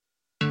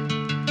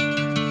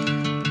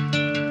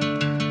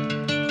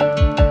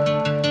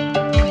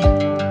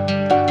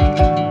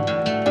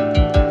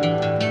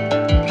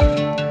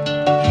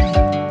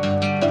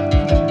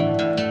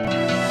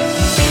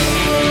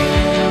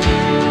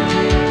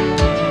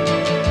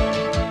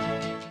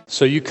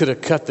So you could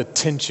have cut the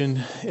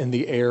tension in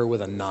the air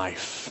with a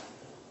knife.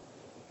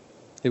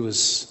 It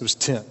was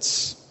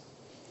tense.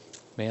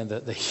 Man,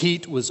 the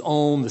heat was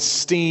on, the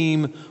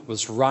steam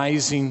was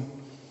rising.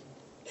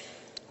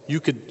 You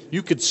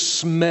could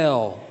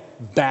smell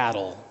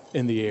battle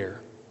in the air.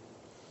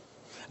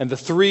 And the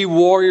three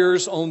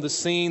warriors on the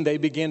scene, they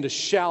began to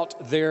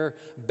shout their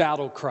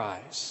battle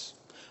cries.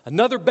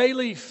 Another bay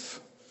leaf,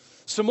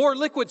 some more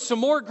liquid, some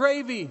more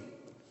gravy.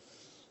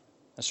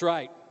 That's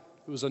right.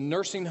 It was a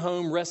nursing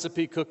home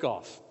recipe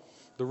cook-off.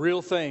 The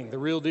real thing, the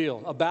real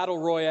deal, a battle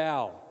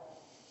royale.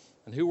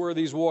 And who were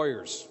these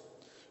warriors?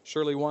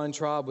 Shirley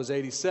Weintraub was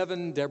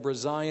 87, Deborah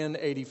Zion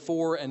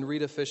 84, and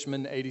Rita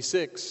Fishman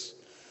 86.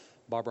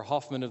 Barbara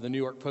Hoffman of the New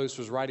York Post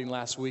was writing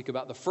last week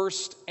about the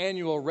first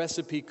annual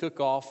recipe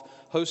cook-off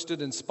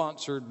hosted and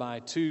sponsored by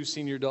two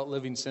senior adult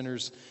living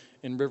centers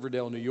in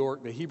Riverdale, New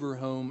York, the Hebrew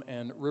Home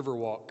and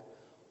Riverwalk.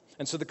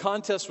 And so the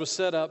contest was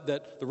set up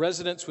that the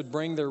residents would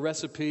bring their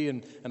recipe,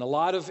 and a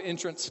lot of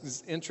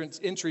entrance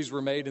entries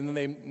were made, and then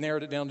they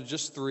narrowed it down to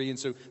just three. And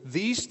so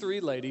these three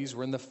ladies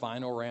were in the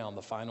final round,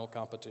 the final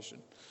competition.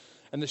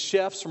 And the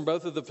chefs from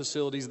both of the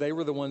facilities, they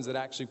were the ones that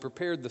actually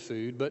prepared the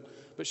food, but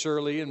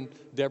Shirley and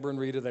Deborah and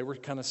Rita, they were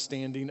kind of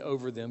standing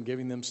over them,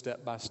 giving them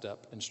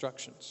step-by-step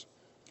instructions.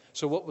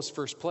 So what was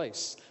first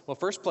place? Well,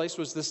 first place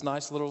was this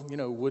nice little,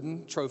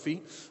 wooden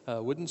trophy,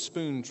 wooden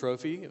spoon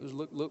trophy. It was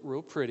looked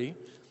real pretty.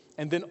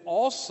 And then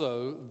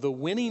also the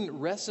winning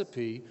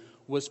recipe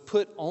was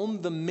put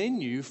on the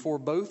menu for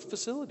both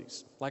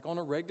facilities, like on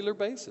a regular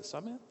basis. I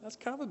mean, that's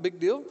kind of a big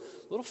deal.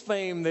 A little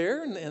fame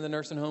there in the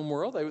nursing home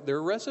world.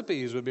 Their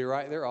recipes would be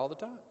right there all the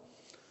time.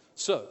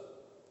 So,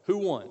 who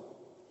won?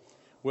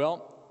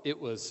 Well, it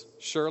was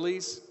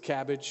Shirley's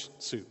cabbage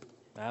soup.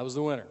 That was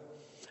the winner.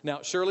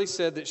 Now, Shirley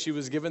said that she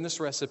was given this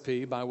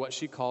recipe by what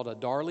she called a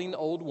darling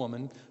old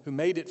woman who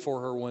made it for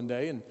her one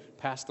day and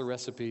passed the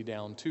recipe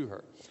down to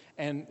her.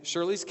 And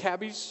Shirley's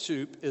cabbage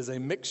soup is a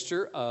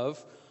mixture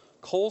of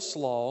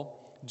coleslaw,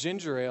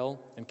 ginger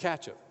ale, and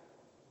ketchup.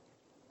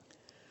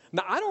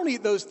 Now, I don't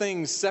eat those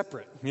things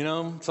separate,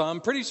 so I'm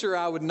pretty sure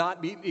I would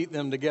not eat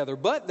them together.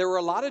 But there were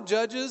a lot of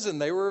judges,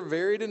 and they were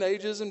varied in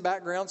ages and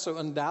backgrounds, so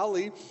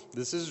undoubtedly,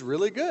 this is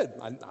really good.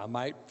 I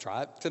might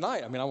try it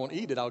tonight. I mean, I won't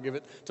eat it. I'll give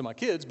it to my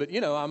kids, but,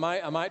 I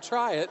might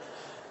try it,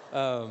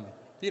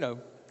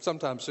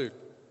 sometime soon.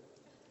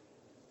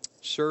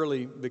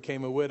 Shirley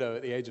became a widow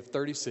at the age of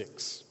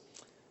 36.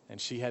 And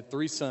she had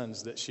 3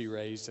 sons that she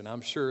raised, and I'm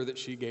sure that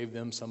she gave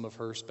them some of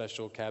her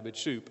special cabbage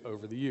soup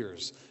over the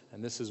years.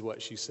 And this is what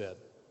she said.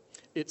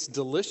 It's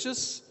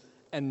delicious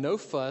and no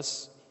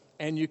fuss,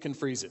 and you can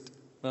freeze it.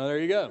 Well, there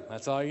you go.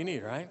 That's all you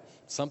need, right?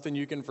 Something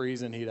you can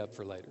freeze and heat up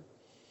for later.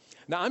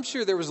 Now, I'm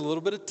sure there was a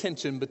little bit of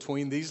tension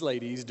between these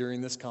ladies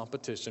during this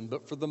competition,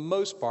 but for the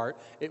most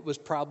part, it was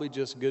probably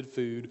just good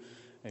food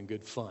and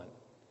good fun.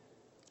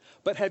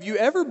 But have you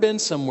ever been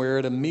somewhere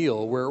at a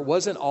meal where it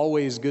wasn't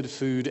always good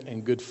food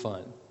and good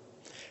fun?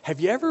 Have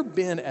you ever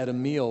been at a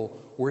meal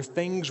where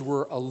things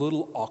were a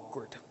little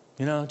awkward?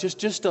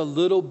 Just a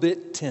little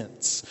bit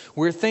tense,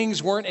 where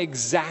things weren't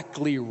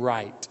exactly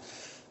right.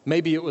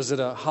 Maybe it was at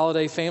a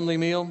holiday family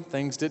meal.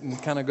 Things didn't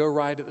kind of go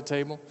right at the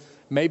table.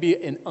 Maybe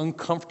an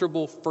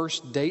uncomfortable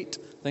first date.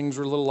 Things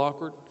were a little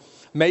awkward.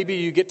 Maybe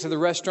you get to the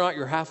restaurant,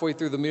 you're halfway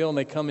through the meal, and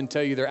they come and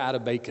tell you they're out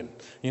of bacon.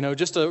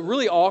 Just a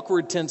really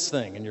awkward, tense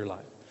thing in your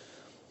life.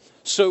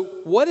 So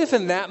what if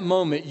in that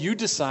moment you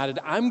decided,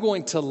 I'm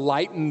going to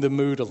lighten the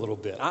mood a little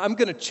bit. I'm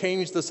going to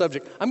change the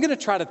subject. I'm going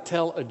to try to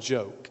tell a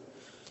joke.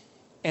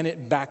 And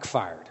it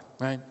backfired,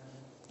 right?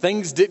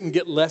 Things didn't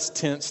get less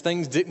tense.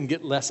 Things didn't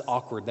get less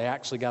awkward. They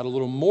actually got a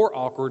little more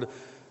awkward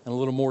and a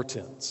little more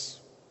tense.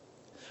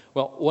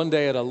 Well, one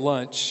day at a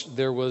lunch,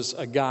 there was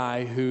a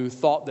guy who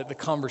thought that the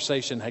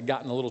conversation had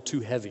gotten a little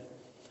too heavy.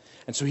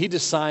 And so he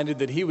decided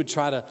that he would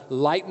try to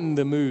lighten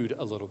the mood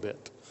a little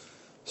bit.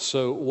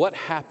 So what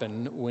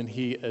happened when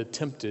he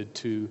attempted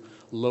to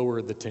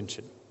lower the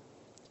tension?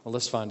 Well,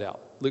 let's find out.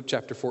 Luke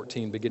chapter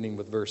 14, beginning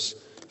with verse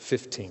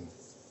 15.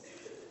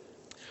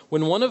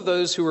 When one of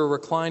those who were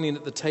reclining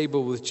at the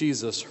table with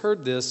Jesus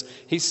heard this,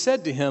 he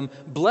said to him,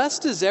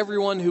 "Blessed is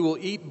everyone who will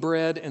eat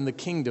bread in the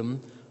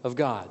kingdom of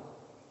God."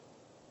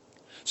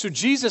 So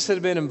Jesus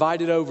had been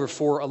invited over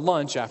for a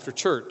lunch after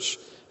church.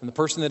 And the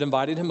person that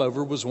invited him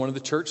over was one of the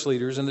church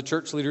leaders, and the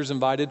church leaders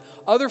invited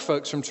other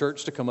folks from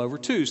church to come over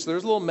too. So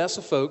there's a little mess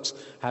of folks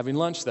having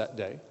lunch that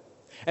day.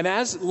 And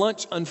as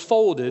lunch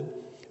unfolded,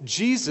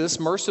 Jesus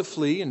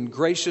mercifully and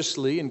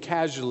graciously and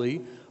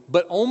casually,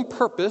 but on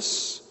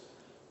purpose,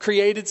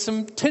 created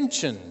some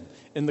tension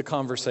in the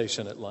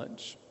conversation at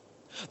lunch.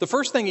 The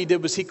first thing he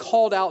did was he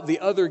called out the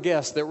other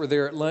guests that were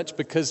there at lunch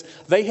because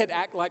they had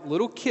acted like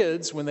little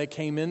kids when they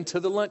came into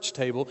the lunch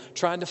table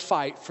trying to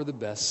fight for the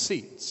best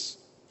seats.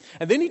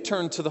 And then he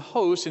turned to the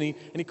host and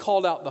he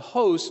called out the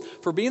host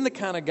for being the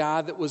kind of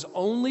guy that was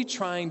only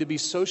trying to be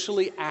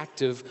socially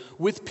active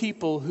with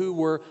people who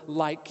were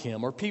like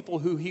him, or people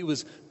who he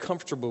was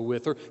comfortable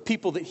with, or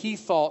people that he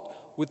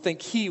thought would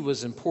think he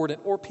was important,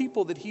 or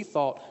people that he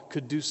thought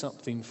could do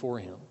something for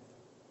him.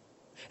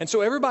 And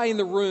so everybody in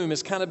the room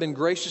has kind of been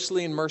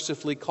graciously and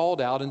mercifully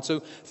called out. And so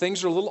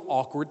things are a little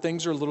awkward.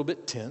 Things are a little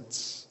bit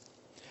tense.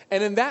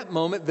 And in that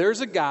moment, there's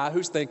a guy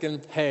who's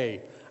thinking,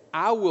 hey,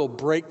 I will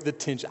break the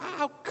tension.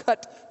 I'll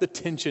cut the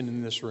tension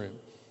in this room.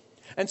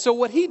 And so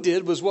what he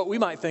did was what we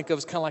might think of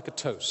as kind of like a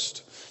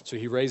toast. So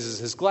he raises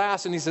his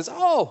glass and he says,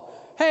 oh,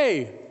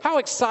 hey, how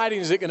exciting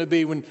is it going to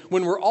be when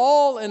we're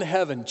all in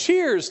heaven?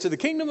 Cheers to the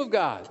kingdom of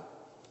God.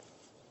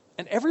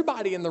 And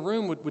everybody in the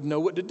room would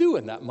know what to do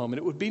in that moment.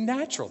 It would be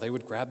natural. They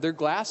would grab their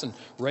glass and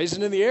raise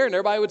it in the air, and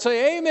everybody would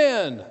say,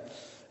 amen.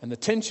 And the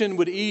tension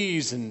would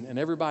ease, and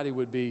everybody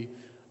would be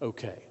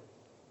okay.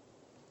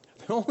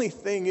 The only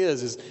thing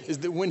is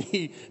that when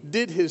he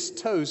did his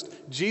toast,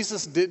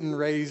 Jesus didn't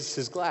raise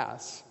his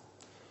glass.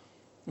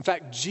 In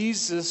fact,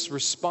 Jesus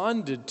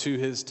responded to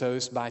his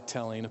toast by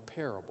telling a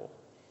parable.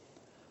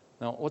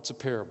 Now, what's a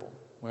parable?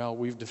 Well,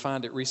 we've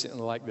defined it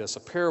recently like this.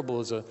 A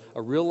parable is a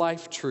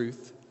real-life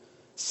truth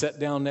set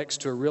down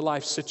next to a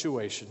real-life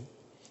situation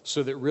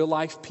so that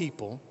real-life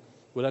people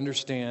would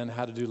understand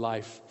how to do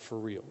life for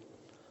real.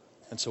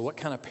 And so what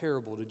kind of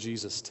parable did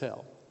Jesus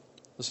tell?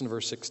 Listen to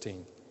verse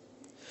 16.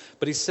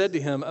 But he said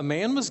to him, a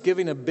man was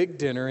giving a big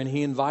dinner, and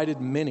he invited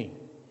many.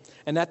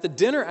 And at the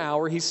dinner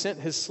hour, he sent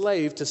his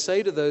slave to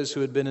say to those who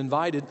had been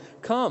invited,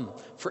 come,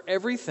 for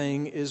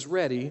everything is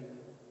ready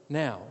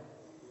now.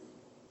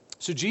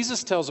 So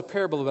Jesus tells a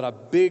parable about a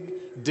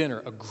big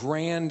dinner, a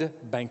grand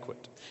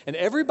banquet. And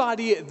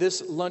everybody at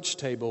this lunch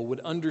table would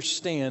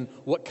understand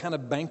what kind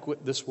of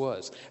banquet this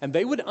was. And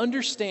they would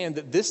understand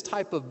that this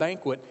type of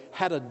banquet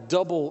had a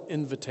double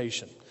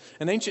invitation.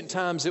 In ancient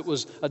times, it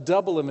was a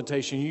double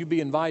invitation. You'd be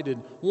invited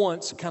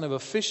once, kind of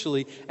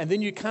officially, and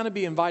then you'd kind of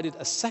be invited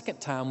a second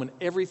time when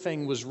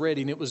everything was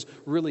ready and it was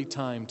really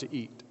time to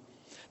eat.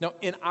 Now,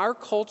 in our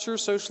culture,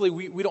 socially,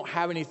 we don't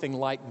have anything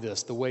like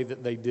this, the way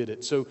that they did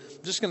it. So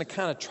I'm just going to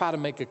kind of try to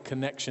make a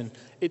connection.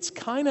 It's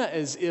kind of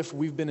as if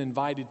we've been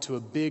invited to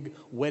a big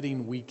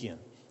wedding weekend.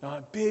 Now,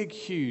 a big,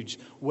 huge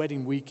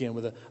wedding weekend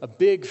with a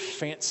big,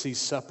 fancy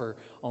supper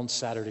on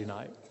Saturday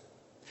night.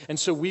 And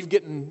so we've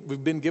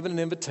been given an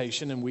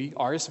invitation, and we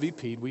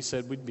RSVP'd. We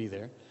said we'd be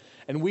there.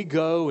 And we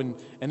go, and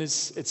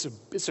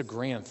it's a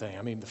grand thing.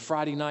 I mean, the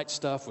Friday night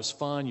stuff was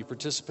fun. You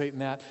participate in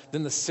that.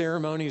 Then the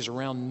ceremony is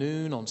around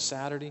noon on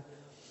Saturday.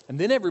 And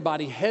then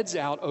everybody heads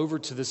out over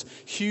to this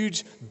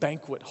huge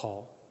banquet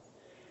hall.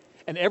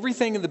 And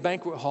everything in the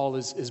banquet hall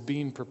is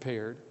being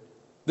prepared.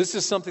 This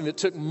is something that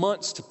took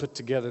months to put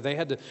together. They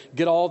had to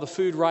get all the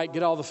food right,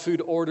 get all the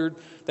food ordered.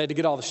 They had to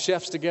get all the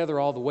chefs together,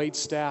 all the wait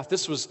staff.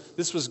 This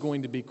was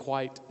going to be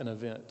quite an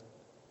event.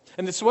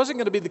 And this wasn't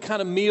going to be the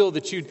kind of meal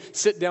that you'd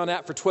sit down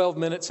at for 12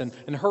 minutes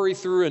and hurry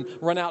through and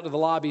run out to the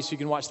lobby so you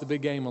can watch the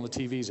big game on the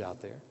TVs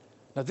out there.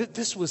 Now,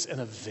 this was an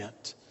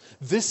event.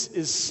 This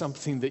is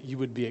something that you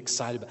would be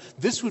excited about.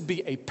 This would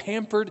be a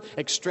pampered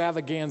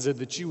extravaganza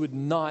that you would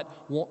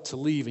not want to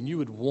leave, and you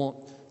would want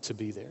to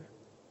be there.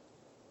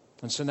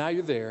 And so now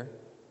you're there.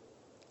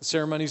 The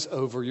ceremony's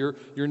over.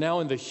 You're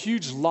now in the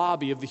huge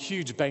lobby of the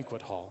huge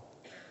banquet hall.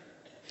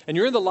 And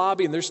you're in the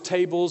lobby, and there's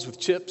tables with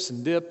chips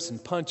and dips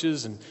and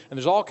punches, and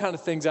there's all kind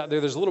of things out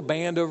there. There's a little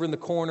band over in the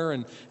corner,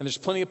 and there's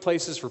plenty of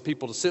places for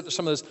people to sit. There's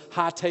some of those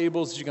high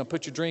tables that you can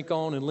put your drink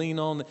on and lean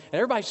on. And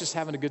everybody's just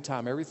having a good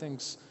time.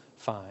 Everything's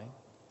fine.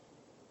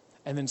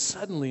 And then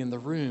suddenly in the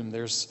room,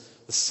 there's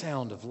the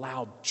sound of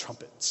loud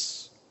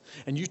trumpets.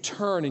 And you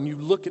turn and you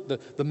look at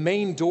the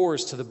main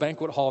doors to the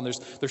banquet hall, and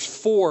there's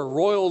 4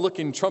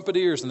 royal-looking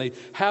trumpeters, and they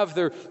have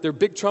their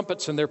big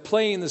trumpets, and they're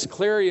playing this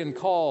clarion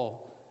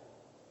call.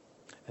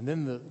 And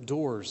then the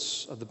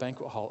doors of the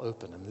banquet hall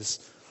open, and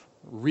this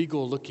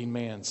regal-looking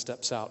man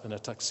steps out in a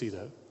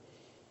tuxedo.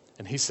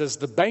 And he says,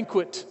 the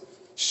banquet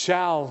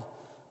shall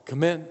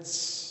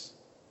commence.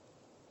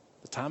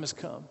 The time has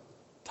come.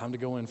 Time to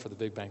go in for the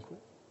big banquet.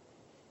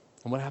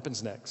 And what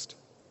happens next?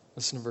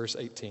 Listen to verse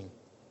 18.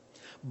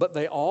 But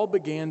they all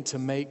began to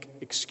make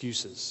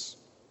excuses.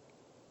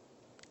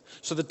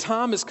 So the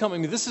time is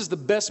coming. This is the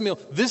best meal.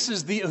 This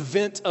is the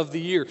event of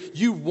the year.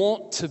 You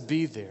want to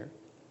be there.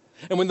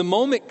 And when the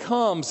moment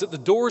comes that the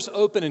doors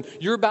open and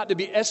you're about to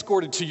be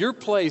escorted to your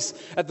place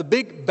at the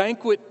big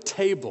banquet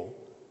table,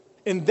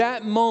 in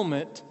that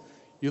moment,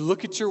 you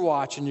look at your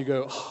watch and you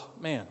go, oh,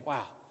 man,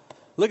 wow,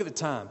 look at the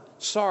time.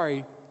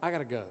 Sorry, I got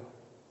to go.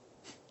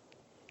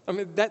 I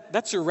mean,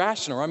 that's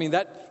irrational. I mean,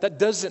 that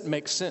doesn't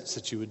make sense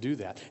that you would do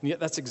that. And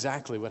yet that's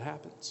exactly what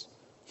happens.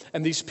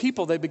 And these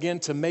people, they begin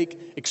to make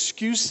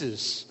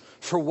excuses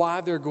for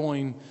why they're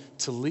going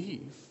to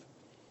leave.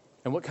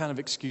 And what kind of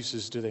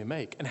excuses do they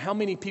make? And how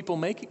many people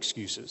make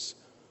excuses?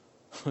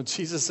 Well,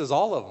 Jesus says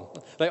all of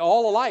them. They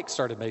all alike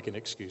started making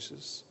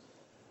excuses.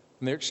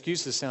 And their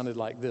excuses sounded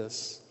like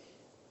this.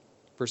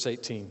 Verse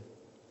 18.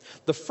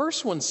 The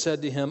first one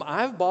said to him,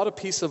 I've bought a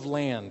piece of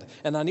land,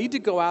 and I need to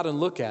go out and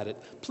look at it.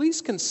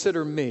 Please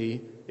consider me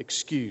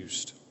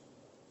excused.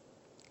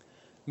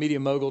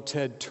 Media mogul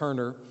Ted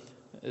Turner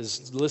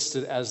is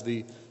listed as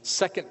the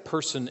second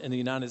person in the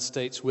United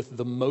States with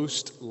the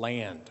most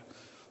land.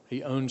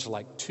 He owns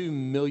like 2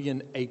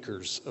 million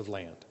acres of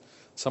land.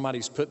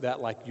 Somebody's put that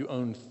like you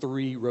own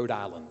 3 Rhode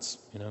Islands,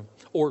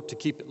 Or to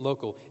keep it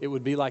local, it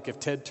would be like if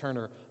Ted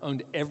Turner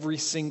owned every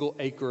single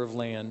acre of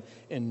land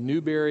in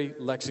Newberry,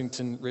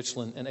 Lexington,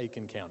 Richland, and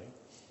Aiken County.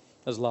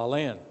 That's a lot of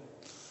land.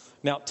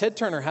 Now, Ted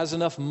Turner has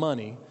enough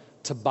money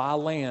to buy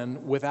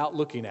land without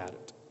looking at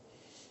it.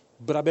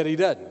 But I bet he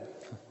doesn't.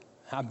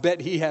 I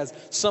bet he has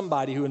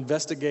somebody who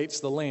investigates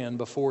the land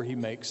before he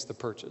makes the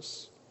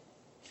purchase.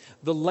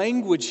 The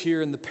language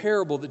here in the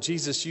parable that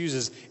Jesus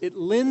uses, it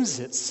lends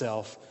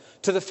itself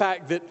to the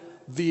fact that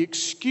the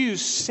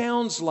excuse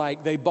sounds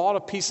like they bought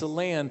a piece of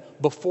land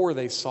before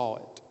they saw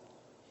it,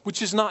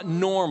 which is not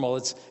normal.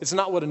 It's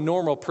not what a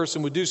normal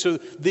person would do. So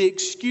the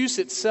excuse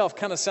itself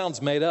kind of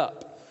sounds made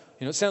up.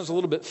 It sounds a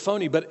little bit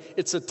phony, but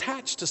it's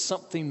attached to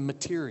something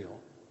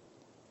material.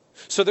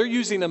 So they're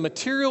using a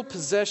material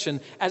possession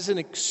as an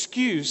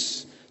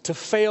excuse to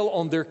fail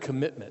on their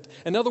commitment.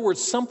 In other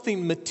words,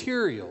 something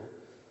material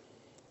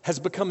has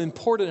become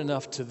important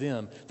enough to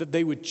them that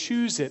they would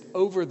choose it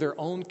over their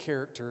own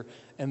character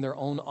and their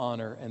own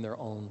honor and their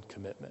own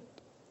commitment.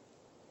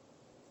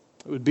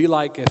 It would be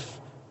like if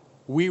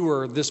we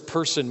were this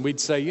person, we'd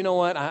say, you know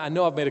what, I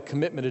know I've made a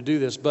commitment to do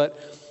this, but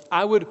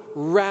I would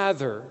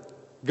rather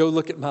go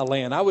look at my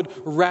land. I would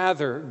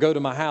rather go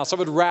to my house. I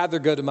would rather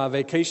go to my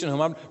vacation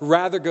home. I'd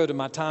rather go to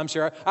my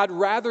timeshare. I'd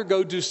rather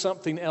go do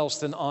something else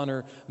than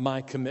honor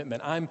my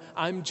commitment.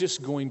 I'm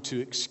just going to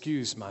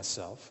excuse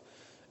myself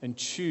and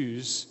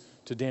choose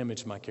to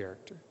damage my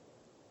character.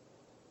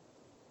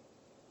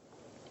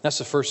 That's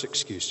the first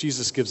excuse.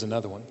 Jesus gives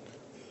another one.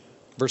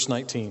 Verse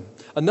 19.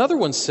 Another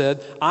one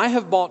said, I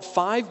have bought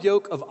 5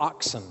 yoke of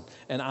oxen,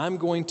 and I'm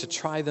going to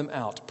try them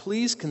out.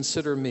 Please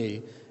consider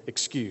me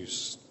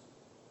excused.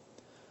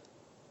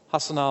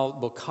 Hassan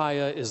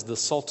al-Bolkiah is the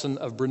Sultan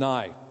of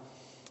Brunei.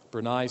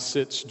 Brunei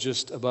sits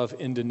just above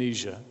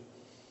Indonesia.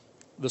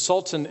 The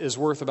Sultan is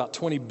worth about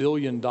 $20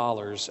 billion,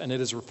 and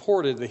it is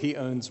reported that he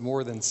owns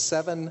more than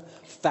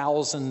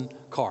 7,000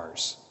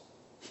 cars.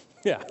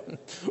 Yeah,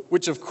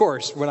 which of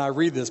course, when I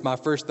read this, my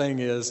first thing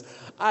is,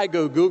 I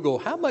go Google,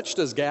 how much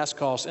does gas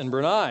cost in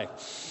Brunei?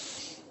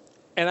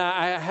 And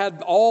I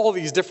had all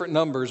these different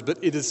numbers,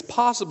 but it is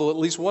possible, at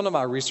least one of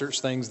my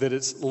research things, that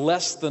it's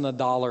less than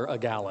 $1 a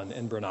gallon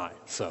in Brunei.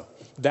 So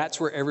that's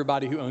where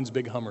everybody who owns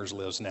big Hummers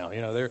lives now.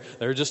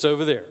 They're just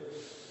over there.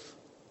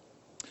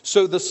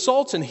 So the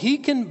Sultan, he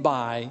can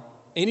buy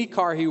any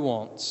car he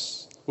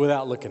wants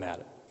without looking at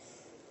it.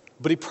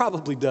 But he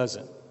probably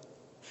doesn't.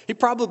 He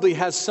probably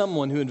has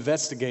someone who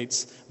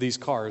investigates these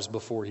cars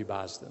before he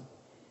buys them.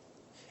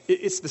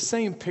 It's the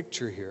same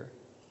picture here.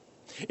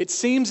 It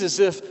seems as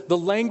if the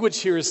language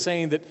here is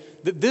saying that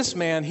this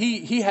man,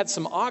 he had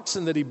some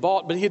oxen that he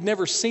bought, but he had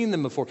never seen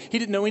them before. He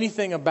didn't know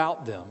anything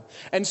about them.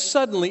 And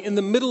suddenly, in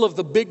the middle of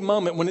the big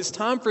moment, when it's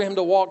time for him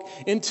to walk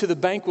into the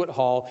banquet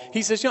hall,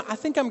 he says, I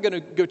think I'm going to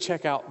go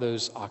check out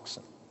those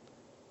oxen.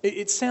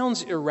 It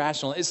sounds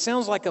irrational. It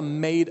sounds like a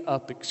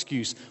made-up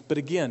excuse. But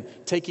again,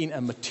 taking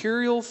a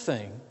material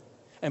thing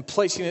and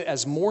placing it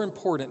as more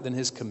important than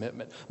his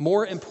commitment,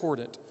 more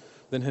important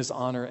than his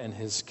honor and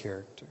his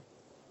character.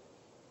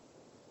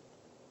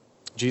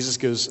 Jesus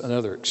gives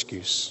another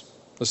excuse.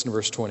 Listen to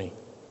verse 20.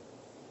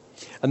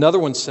 Another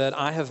one said,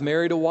 I have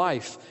married a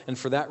wife, and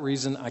for that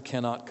reason I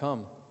cannot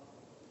come.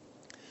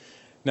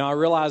 Now, I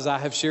realize I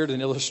have shared an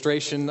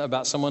illustration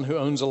about someone who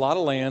owns a lot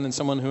of land and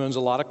someone who owns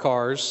a lot of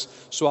cars,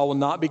 so I will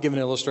not be giving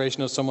an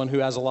illustration of someone who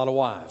has a lot of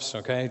wives,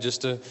 okay?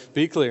 Just to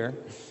be clear.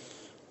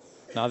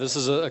 Now, this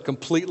is a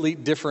completely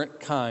different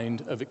kind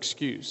of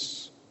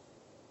excuse.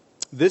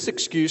 This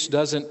excuse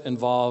doesn't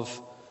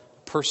involve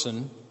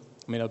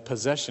a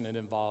possession. It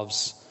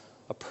involves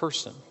a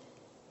person.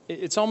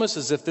 It's almost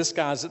as if this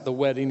guy's at the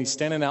wedding, he's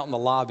standing out in the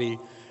lobby,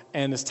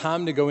 and it's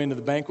time to go into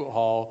the banquet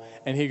hall,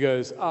 and he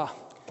goes,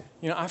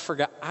 I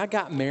forgot, I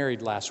got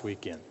married last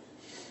weekend.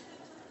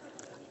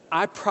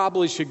 I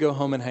probably should go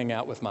home and hang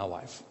out with my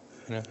wife.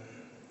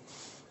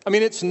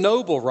 It's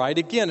noble, right?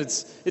 Again,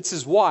 it's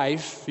his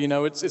wife,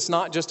 it's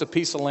not just a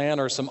piece of land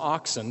or some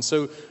oxen.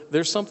 So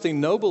there's something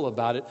noble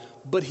about it,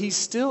 but he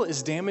still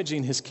is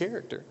damaging his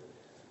character.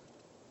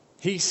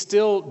 He's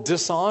still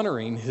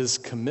dishonoring his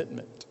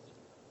commitment.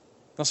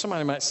 Now,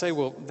 somebody might say,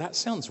 well, that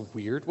sounds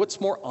weird.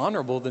 What's more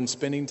honorable than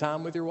spending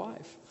time with your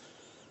wife?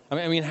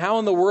 How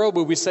in the world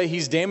would we say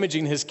he's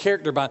damaging his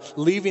character by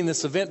leaving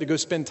this event to go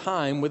spend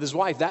time with his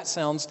wife? That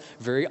sounds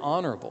very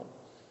honorable.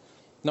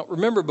 Now,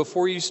 remember,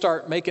 before you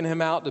start making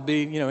him out to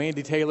be,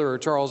 Andy Taylor or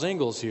Charles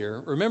Ingalls here,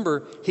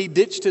 remember, he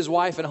ditched his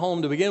wife at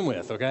home to begin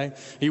with, okay?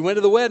 He went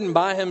to the wedding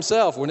by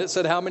himself. When it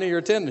said how many are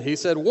attending, he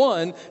said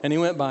 1, and he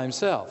went by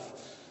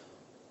himself.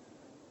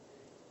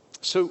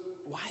 So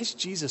why is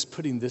Jesus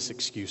putting this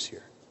excuse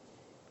here?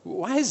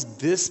 Why is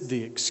this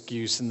the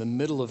excuse in the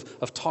middle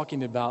of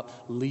talking about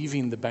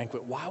leaving the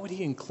banquet? Why would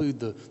he include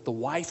the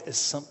wife as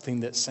something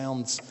that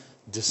sounds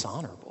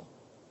dishonorable?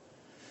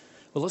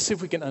 Well, let's see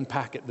if we can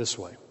unpack it this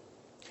way.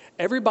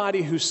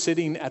 Everybody who's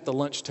sitting at the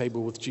lunch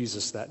table with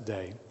Jesus that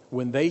day,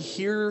 when they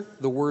hear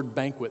the word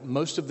banquet,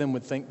 most of them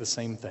would think the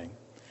same thing.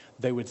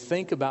 They would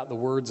think about the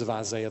words of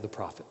Isaiah the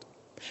prophet.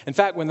 In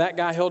fact, when that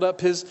guy held up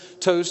his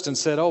toast and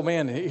said, oh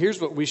man, here's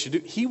what we should do,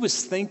 he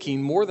was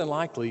thinking more than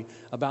likely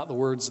about the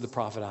words of the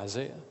prophet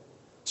Isaiah.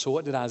 So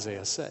what did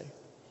Isaiah say?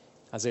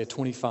 Isaiah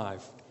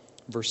 25,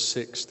 verse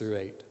 6 through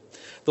 8.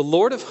 The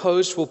Lord of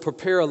hosts will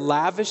prepare a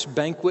lavish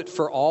banquet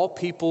for all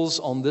peoples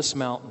on this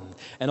mountain.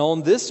 And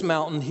on this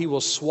mountain he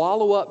will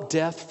swallow up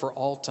death for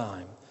all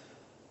time.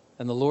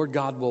 And the Lord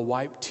God will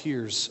wipe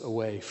tears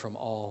away from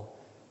all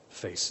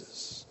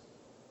faces.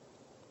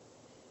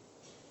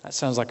 That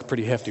sounds like a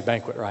pretty hefty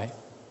banquet, right?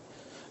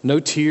 No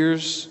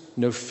tears,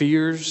 no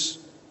fears,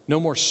 no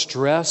more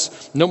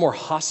stress, no more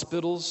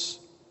hospitals,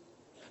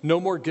 no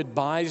more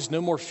goodbyes,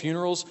 no more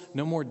funerals,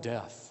 no more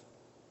death.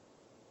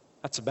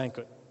 That's a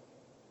banquet.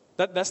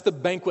 That's the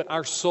banquet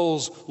our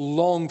souls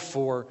long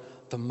for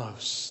the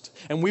most.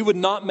 And we would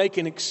not make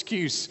an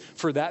excuse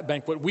for that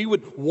banquet. We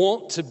would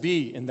want to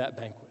be in that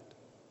banquet.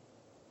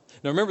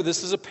 Now remember,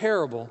 this is a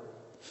parable.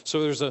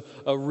 So there's a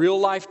real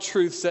life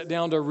truth set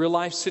down to a real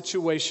life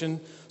situation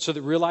so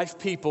that real life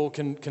people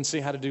can see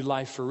how to do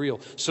life for real.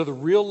 So the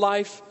real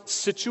life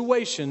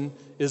situation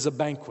is a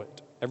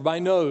banquet. Everybody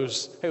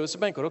knows, hey, it's a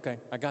banquet. Okay,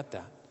 I got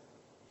that.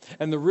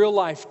 And the real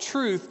life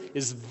truth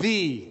is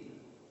the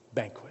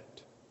banquet.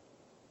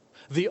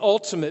 The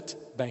ultimate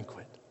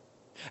banquet.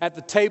 At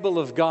the table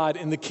of God,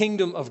 in the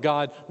kingdom of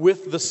God,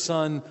 with the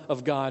Son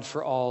of God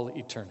for all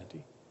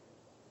eternity.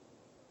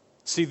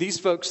 See, these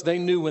folks, they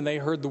knew when they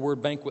heard the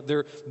word banquet,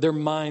 their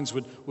minds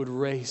would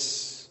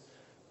race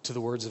to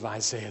the words of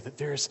Isaiah, that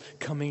there's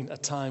coming a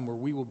time where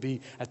we will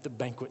be at the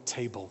banquet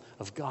table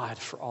of God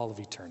for all of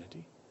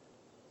eternity.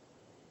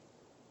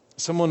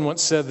 Someone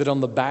once said that on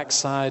the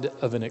backside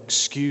of an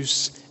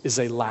excuse is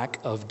a lack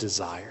of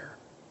desire.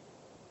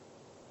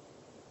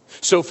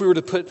 So if we were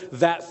to put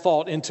that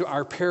thought into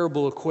our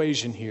parable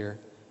equation here,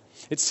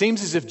 it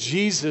seems as if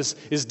Jesus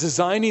is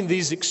designing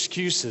these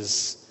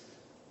excuses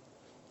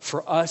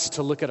for us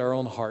to look at our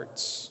own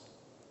hearts,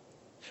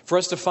 for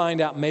us to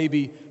find out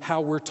maybe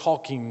how we're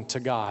talking to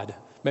God,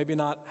 maybe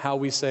not how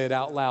we say it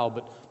out loud,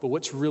 but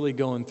what's really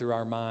going through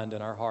our mind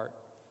and our heart.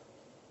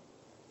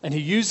 And he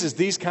uses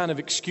these kind of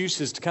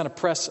excuses to kind of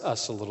press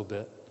us a little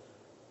bit.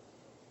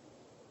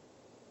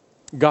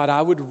 God,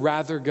 I would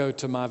rather go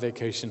to my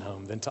vacation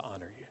home than to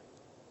honor you.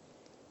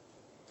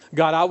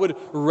 God, I would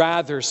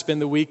rather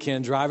spend the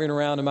weekend driving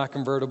around in my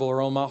convertible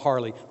or on my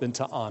Harley than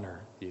to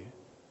honor you.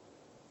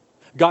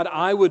 God,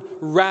 I would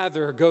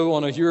rather go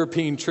on a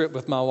European trip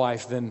with my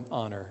wife than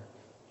honor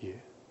you.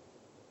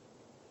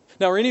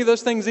 Now, are any of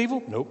those things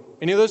evil? Nope.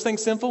 Any of those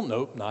things sinful?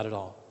 Nope, not at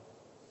all.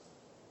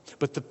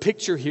 But the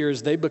picture here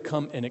is they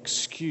become an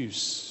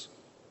excuse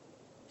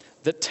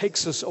that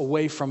takes us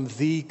away from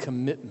the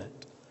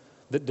commitment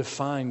that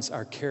defines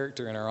our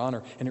character and our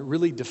honor. And it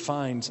really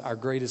defines our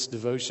greatest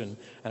devotion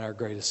and our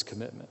greatest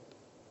commitment.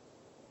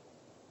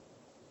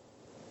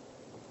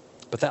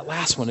 But that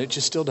last one, it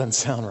just still doesn't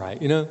sound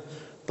right. You know,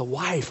 the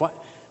wife.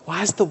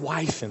 Why is the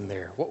wife in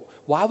there?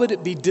 Why would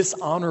it be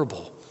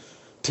dishonorable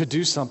to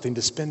do something,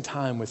 to spend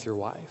time with your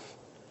wife?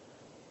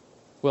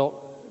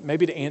 Well,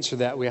 maybe to answer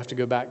that, we have to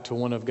go back to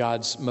one of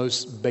God's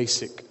most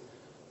basic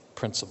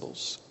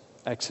principles.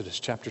 Exodus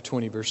chapter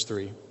 20, verse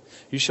 3.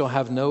 You shall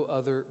have no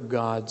other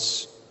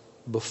gods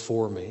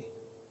before me.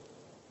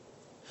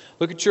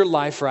 Look at your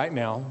life right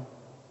now,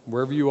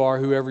 wherever you are,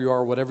 whoever you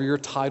are, whatever your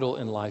title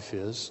in life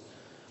is,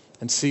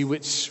 and see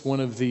which one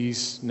of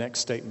these next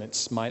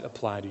statements might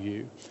apply to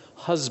you.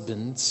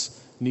 Husbands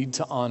need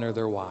to honor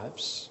their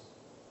wives.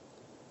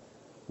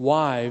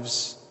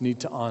 Wives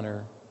need to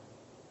honor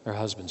their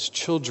husbands.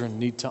 Children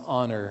need to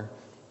honor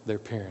their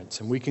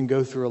parents. And we can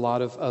go through a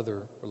lot of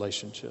other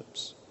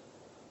relationships.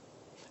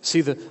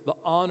 See, the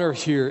honor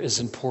here is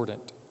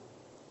important.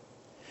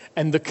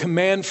 And the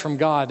command from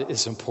God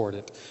is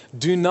important.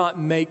 Do not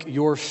make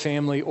your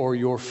family or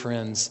your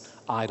friends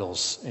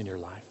idols in your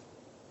life.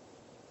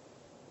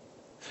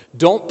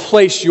 Don't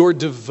place your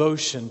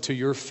devotion to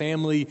your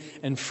family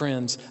and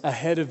friends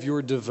ahead of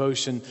your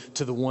devotion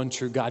to the one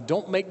true God.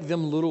 Don't make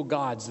them little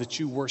gods that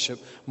you worship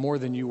more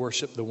than you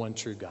worship the one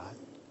true God.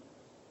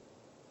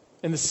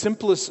 In the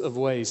simplest of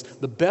ways,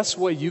 the best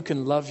way you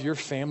can love your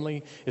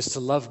family is to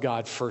love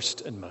God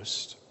first and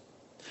most.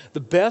 The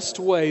best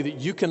way that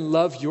you can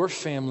love your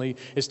family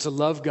is to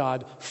love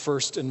God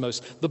first and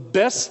most. The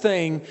best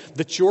thing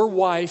that your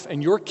wife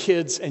and your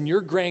kids and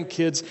your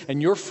grandkids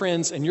and your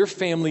friends and your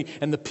family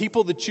and the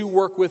people that you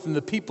work with and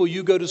the people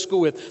you go to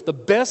school with, the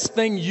best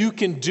thing you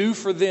can do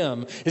for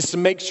them is to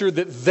make sure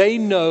that they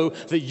know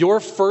that your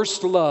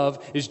first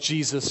love is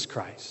Jesus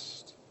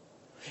Christ.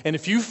 And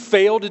if you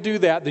fail to do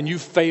that, then you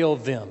fail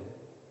them.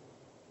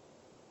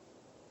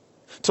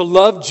 To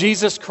love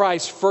Jesus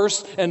Christ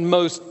first and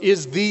most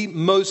is the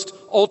most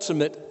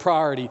ultimate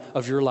priority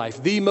of your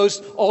life, the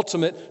most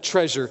ultimate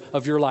treasure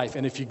of your life.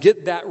 And if you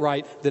get that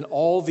right, then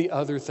all the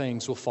other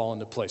things will fall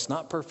into place.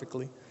 Not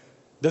perfectly.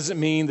 Doesn't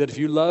mean that if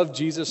you love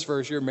Jesus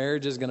first, your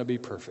marriage is going to be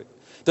perfect.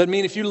 Doesn't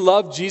mean if you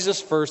love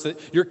Jesus first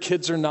that your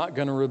kids are not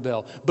going to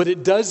rebel. But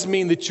it does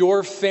mean that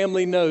your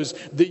family knows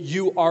that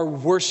you are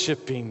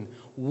worshiping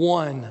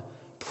one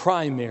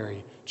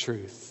primary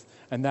truth.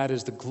 And that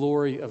is the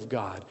glory of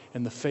God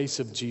in the face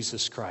of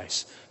Jesus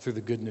Christ through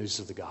the good news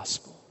of the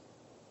gospel.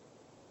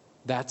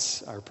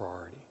 That's our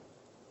priority.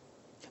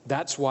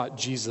 That's why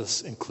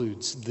Jesus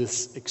includes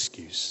this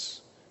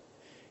excuse.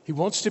 He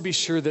wants to be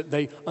sure that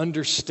they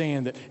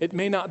understand that it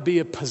may not be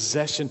a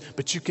possession,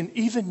 but you can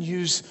even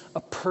use a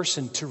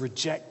person to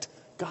reject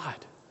God.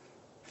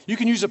 You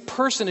can use a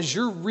person as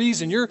your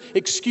reason, your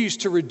excuse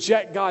to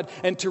reject God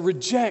and to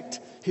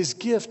reject His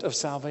gift of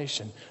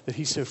salvation that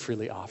He so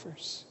freely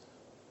offers.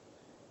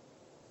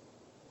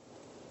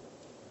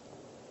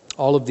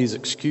 All of these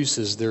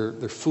excuses, they're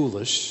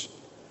foolish.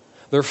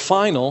 They're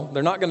final.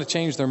 They're not going to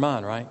change their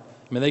mind, right?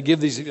 I mean, they give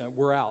these,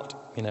 we're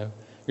out, You're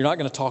not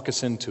going to talk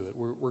us into it.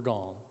 We're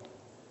gone.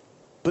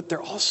 But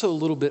they're also a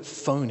little bit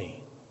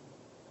phony.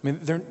 I mean,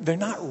 they're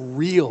not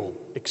real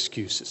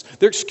excuses.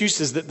 They're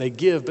excuses that they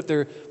give, but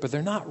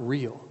they're not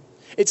real.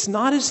 It's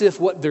not as if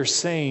what they're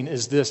saying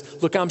is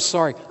this: look, I'm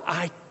sorry,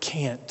 I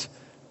can't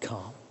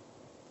come.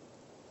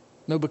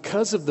 No,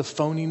 because of the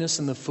phoniness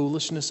and the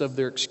foolishness of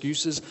their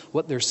excuses,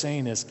 what they're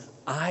saying is,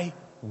 I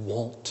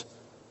won't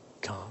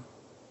come.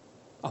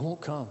 I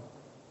won't come.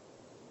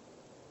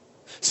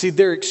 See,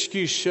 their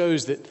excuse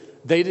shows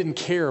that they didn't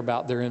care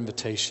about their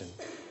invitation.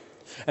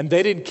 And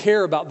they didn't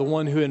care about the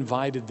one who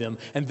invited them.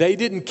 And they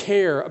didn't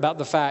care about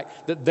the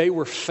fact that they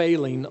were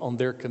failing on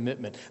their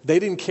commitment. They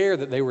didn't care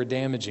that they were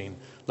damaging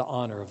the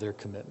honor of their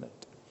commitment.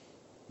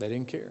 They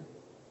didn't care.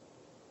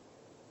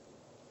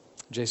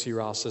 J.C.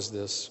 Ryle says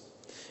this: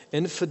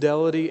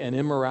 infidelity and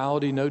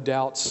immorality no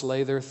doubt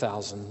slay their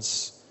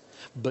thousands,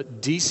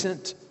 but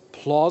decent,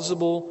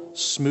 plausible,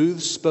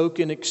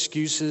 smooth-spoken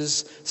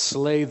excuses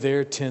slay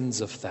their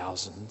tens of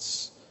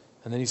thousands.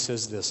 And then he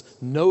says this: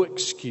 no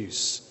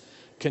excuse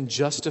can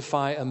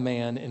justify a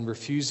man in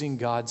refusing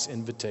God's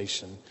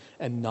invitation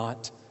and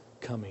not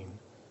coming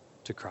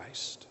to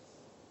Christ.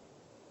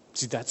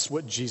 See, that's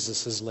what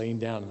Jesus is laying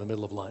down in the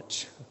middle of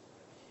lunch.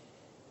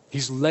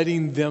 He's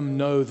letting them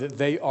know that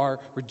they are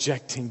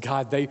rejecting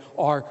God. They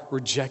are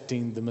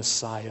rejecting the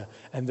Messiah,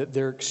 and that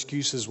their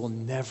excuses will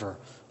never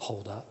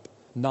hold up,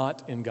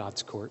 not in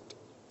God's court.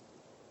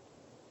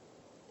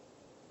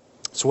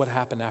 So what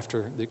happened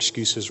after the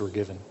excuses were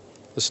given?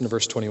 Listen to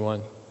verse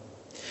 21.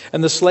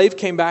 And the slave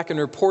came back and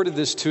reported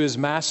this to his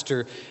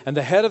master, and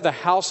the head of the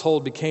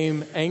household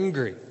became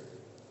angry.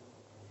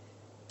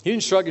 He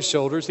didn't shrug his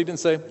shoulders. He didn't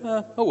say,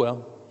 oh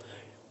well,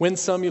 win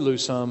some, you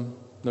lose some,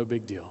 no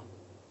big deal.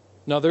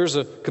 Now there's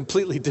a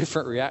completely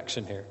different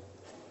reaction here.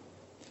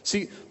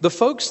 See, the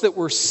folks that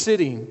were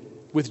sitting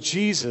with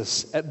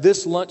Jesus at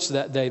this lunch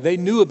that day, they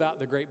knew about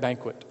the great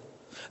banquet.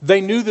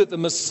 They knew that the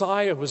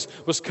Messiah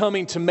was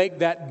coming to make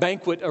that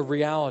banquet a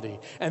reality.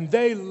 And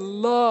they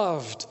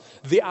loved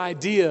the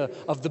idea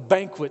of the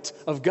banquet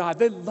of God.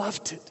 They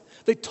loved it.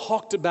 They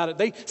talked about it.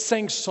 They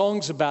sang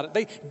songs about it.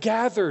 They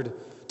gathered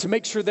to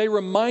make sure they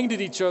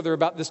reminded each other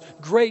about this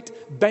great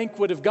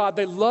banquet of God.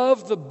 They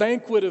loved the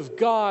banquet of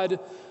God,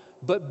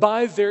 but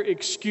by their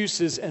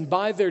excuses and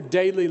by their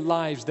daily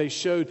lives, they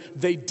showed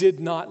they did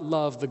not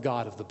love the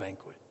God of the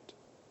banquet.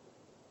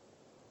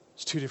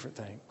 It's two different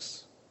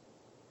things.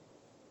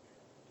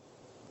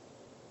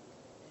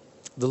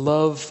 The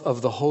love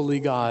of the holy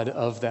God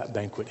of that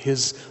banquet,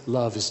 His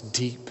love is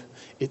deep,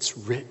 it's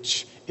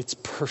rich, it's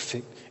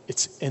perfect,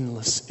 it's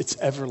endless, it's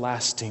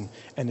everlasting,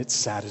 and it's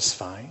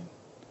satisfying.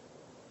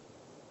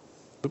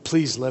 But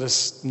please let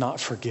us not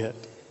forget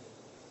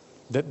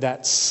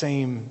that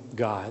same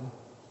God,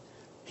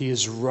 He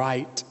is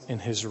right in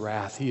His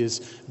wrath. He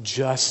is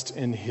just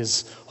in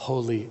His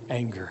holy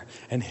anger.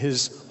 And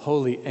His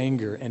holy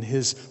anger and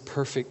His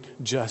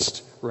perfect,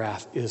 just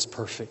wrath is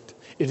perfect.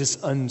 It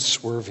is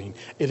unswerving.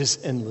 It is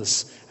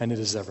endless. And it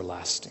is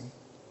everlasting.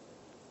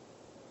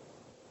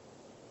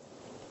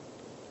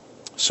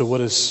 So what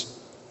does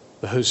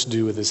the host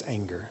do with his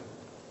anger?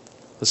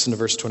 Listen to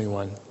verse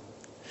 21.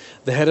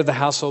 The head of the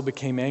household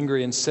became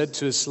angry and said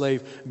to his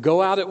slave,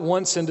 "Go out at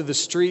once into the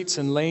streets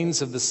and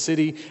lanes of the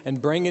city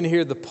and bring in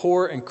here the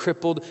poor and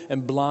crippled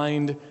and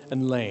blind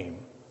and lame."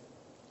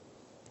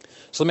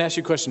 So let me ask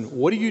you a question.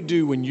 What do you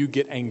do when you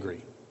get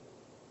angry?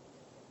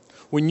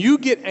 When you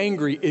get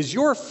angry, is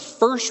your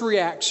first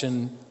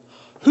reaction,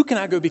 who can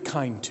I go be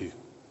kind to?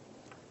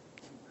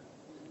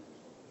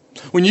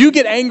 When you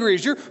get angry,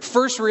 is your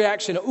first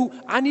reaction,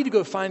 I need to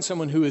go find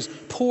someone who is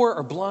poor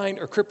or blind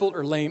or crippled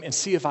or lame and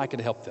see if I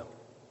can help them?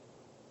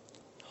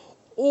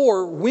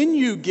 Or when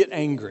you get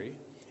angry,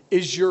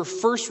 is your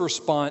first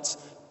response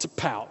to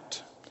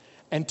pout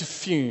and to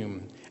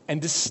fume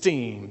and to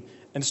steam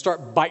and to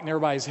start biting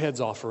everybody's heads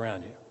off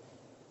around you?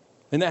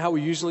 Isn't that how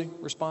we usually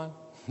respond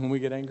when we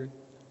get angry?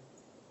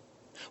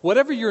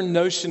 Whatever your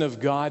notion of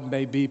God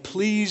may be,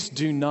 please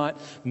do not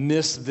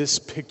miss this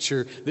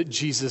picture that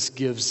Jesus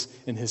gives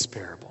in His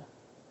parable.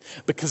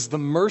 Because the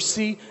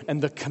mercy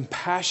and the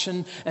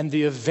compassion and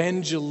the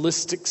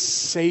evangelistic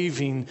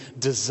saving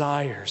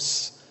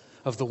desires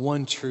of the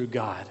one true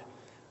God,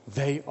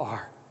 they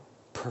are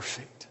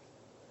perfect,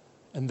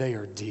 and they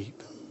are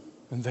deep,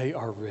 and they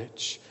are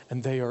rich,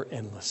 and they are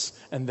endless,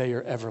 and they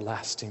are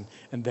everlasting,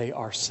 and they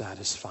are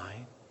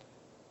satisfying.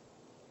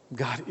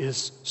 God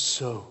is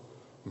so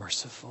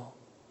merciful.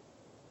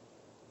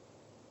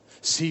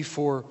 See,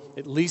 for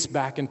at least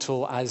back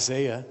until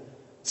Isaiah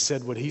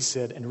said what he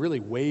said, and really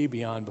way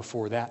beyond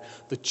before that,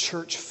 the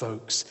church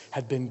folks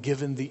had been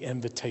given the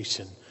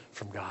invitation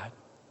from God.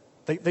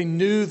 They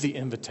knew the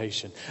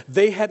invitation.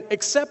 They had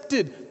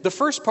accepted the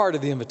first part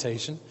of the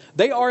invitation.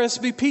 They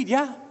RSVP'd,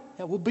 yeah,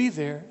 we'll be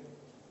there.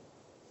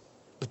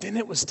 But then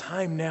it was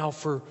time now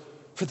for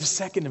the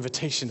second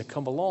invitation to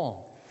come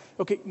along.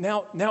 Okay,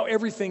 now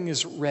everything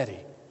is ready,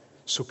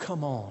 so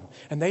come on.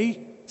 And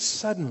they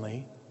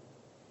suddenly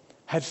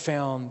had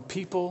found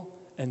people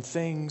and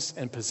things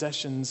and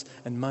possessions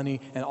and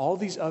money and all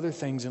these other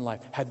things in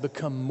life had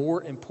become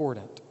more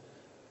important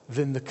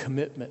than the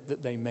commitment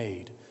that they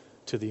made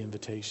to the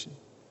invitation.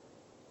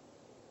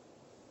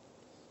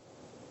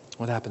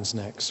 What happens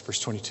next? Verse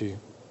 22.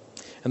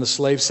 And the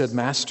slave said,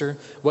 Master,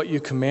 what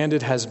you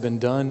commanded has been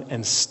done,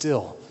 and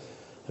still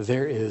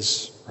there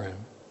is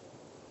room.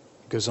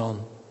 It goes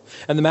on.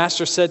 And the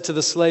master said to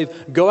the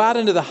slave, Go out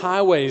into the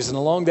highways and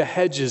along the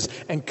hedges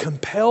and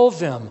compel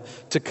them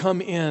to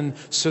come in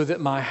so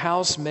that my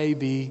house may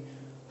be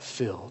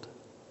filled.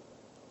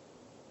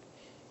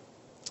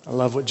 I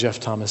love what Jeff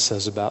Thomas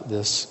says about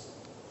this.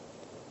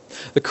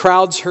 The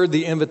crowds heard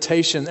the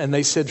invitation and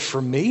they said,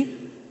 For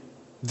me?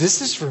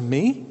 This is for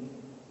me?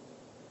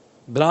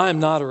 But I am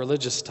not a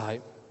religious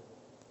type.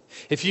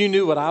 If you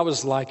knew what I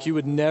was like, you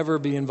would never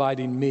be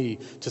inviting me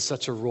to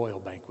such a royal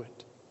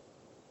banquet.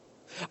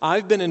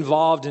 I've been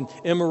involved in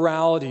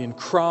immorality and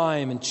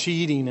crime and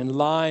cheating and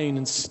lying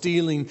and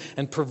stealing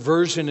and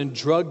perversion and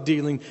drug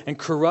dealing and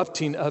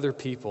corrupting other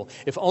people.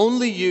 If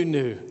only you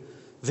knew,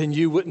 then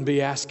you wouldn't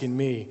be asking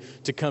me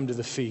to come to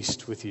the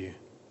feast with you.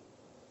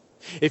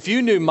 If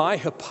you knew my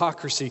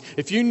hypocrisy,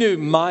 if you knew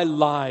my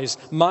lies,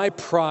 my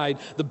pride,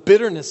 the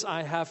bitterness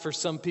I have for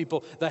some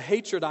people, the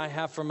hatred I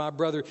have for my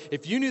brother,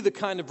 if you knew the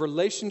kind of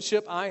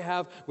relationship I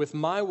have with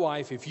my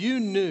wife, if you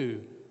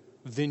knew,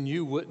 then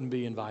you wouldn't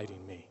be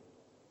inviting me.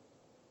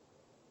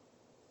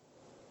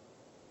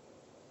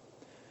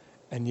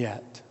 And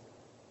yet,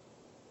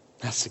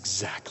 that's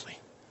exactly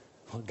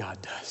what God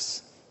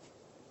does.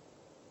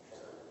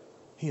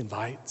 He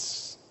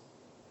invites.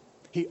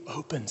 He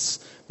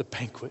opens the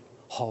banquet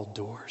hall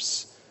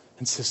doors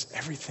and says,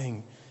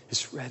 everything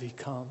is ready,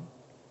 come.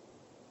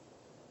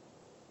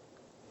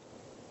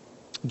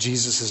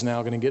 Jesus is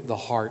now going to get the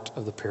heart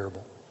of the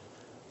parable,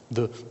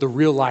 the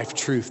real life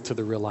truth to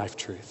the real life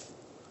truth.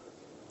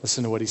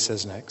 Listen to what he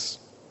says next.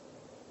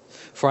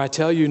 For I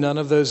tell you, none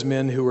of those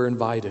men who were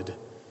invited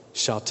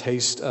shall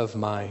taste of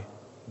my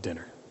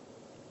dinner.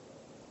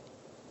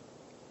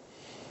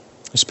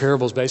 This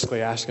parable is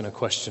basically asking a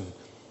question.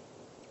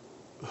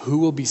 Who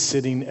will be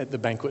sitting at the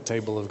banquet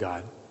table of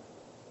God?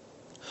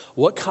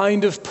 What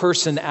kind of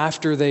person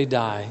after they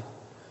die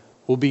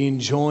will be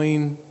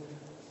enjoying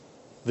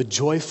the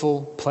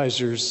joyful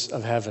pleasures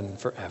of heaven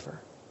forever?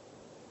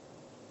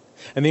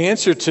 And the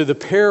answer to the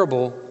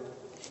parable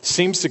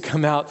seems to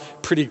come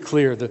out pretty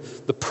clear. The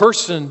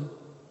person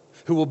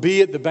who will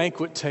be at the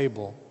banquet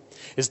table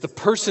is the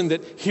person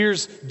that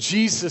hears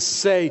Jesus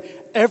say,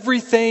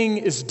 everything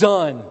is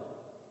done.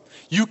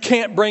 You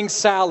can't bring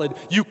salad.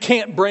 You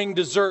can't bring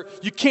dessert.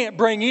 You can't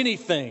bring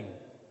anything.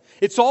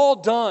 It's all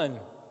done.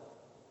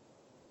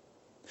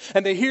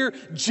 And they hear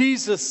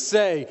Jesus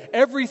say,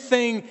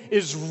 everything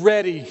is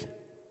ready.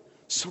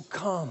 So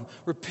come,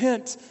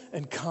 repent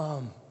and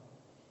come.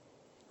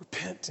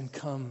 Repent and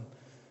come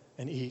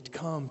and eat.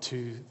 Come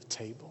to the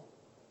table.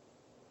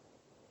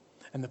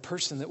 And the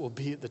person that will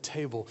be at the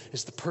table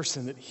is the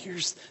person that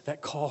hears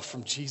that call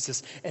from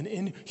Jesus and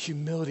in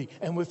humility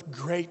and with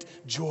great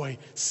joy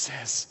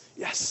says,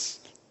 yes.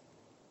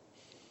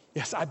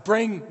 Yes, I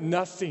bring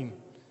nothing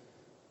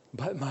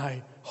but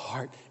my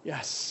heart.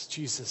 Yes,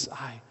 Jesus,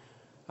 I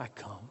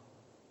come.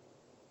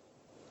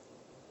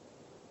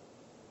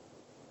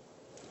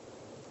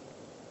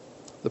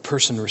 The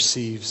person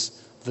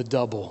receives the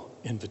double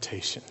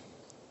invitation,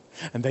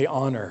 and they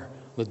honor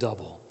the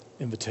double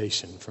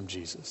invitation from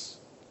Jesus.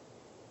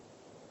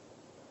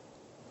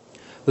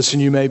 Listen,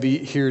 you may be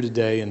here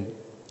today, and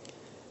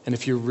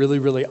if you're really,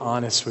 really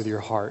honest with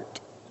your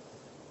heart,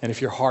 and if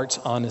your heart's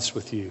honest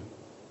with you,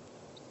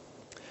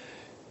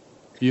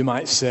 you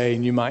might say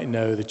and you might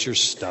know that you're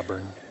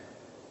stubborn,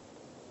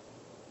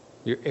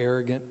 you're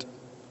arrogant,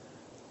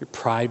 you're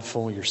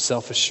prideful, you're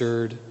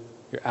self-assured,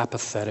 you're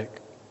apathetic.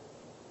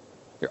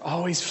 You're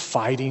always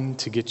fighting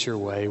to get your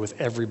way with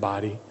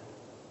everybody.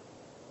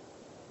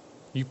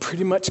 You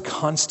pretty much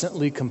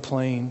constantly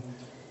complain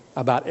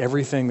about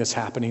everything that's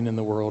happening in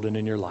the world and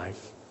in your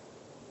life.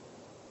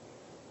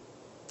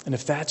 And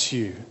if that's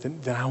you,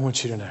 then I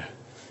want you to know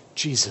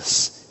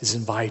Jesus is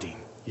inviting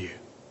you.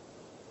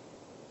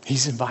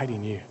 He's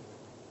inviting you.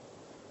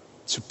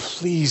 So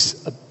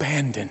please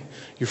abandon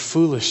your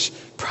foolish,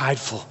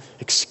 prideful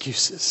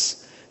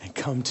excuses and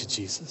come to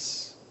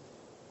Jesus.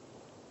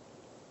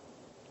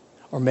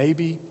 Or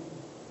maybe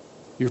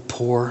you're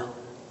poor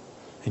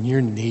and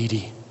you're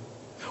needy,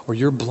 or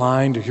you're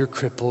blind, or you're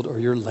crippled, or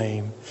you're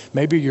lame.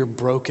 Maybe you're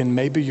broken,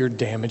 maybe you're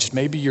damaged,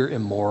 maybe you're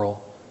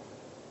immoral.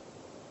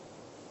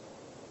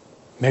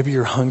 Maybe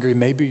you're hungry.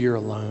 Maybe you're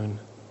alone.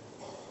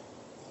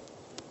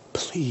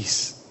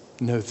 Please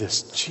know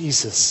this.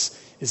 Jesus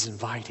is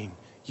inviting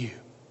you.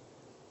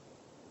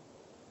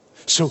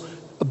 So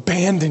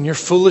abandon your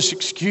foolish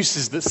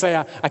excuses that say,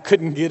 I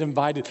couldn't get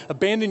invited.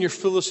 Abandon your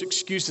foolish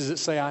excuses that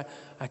say,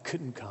 I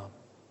couldn't come.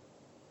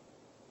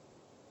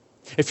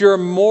 If you're a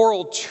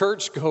moral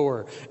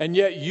churchgoer and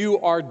yet you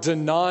are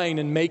denying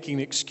and making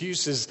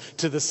excuses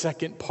to the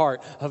second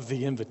part of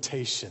the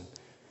invitation,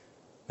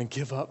 then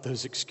give up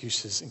those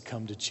excuses and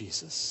come to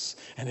Jesus.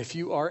 And if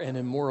you are an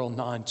immoral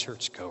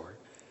non-churchgoer,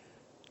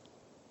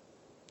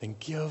 then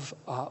give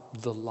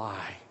up the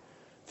lie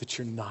that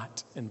you're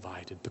not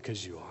invited,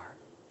 because you are.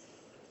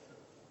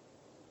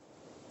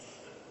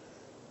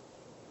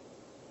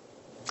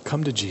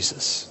 Come to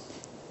Jesus.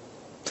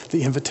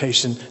 The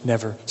invitation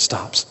never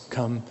stops.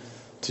 Come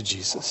to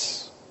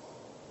Jesus.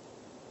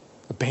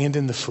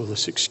 Abandon the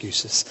foolish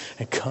excuses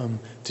and come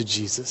to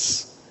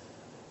Jesus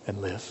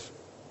and live.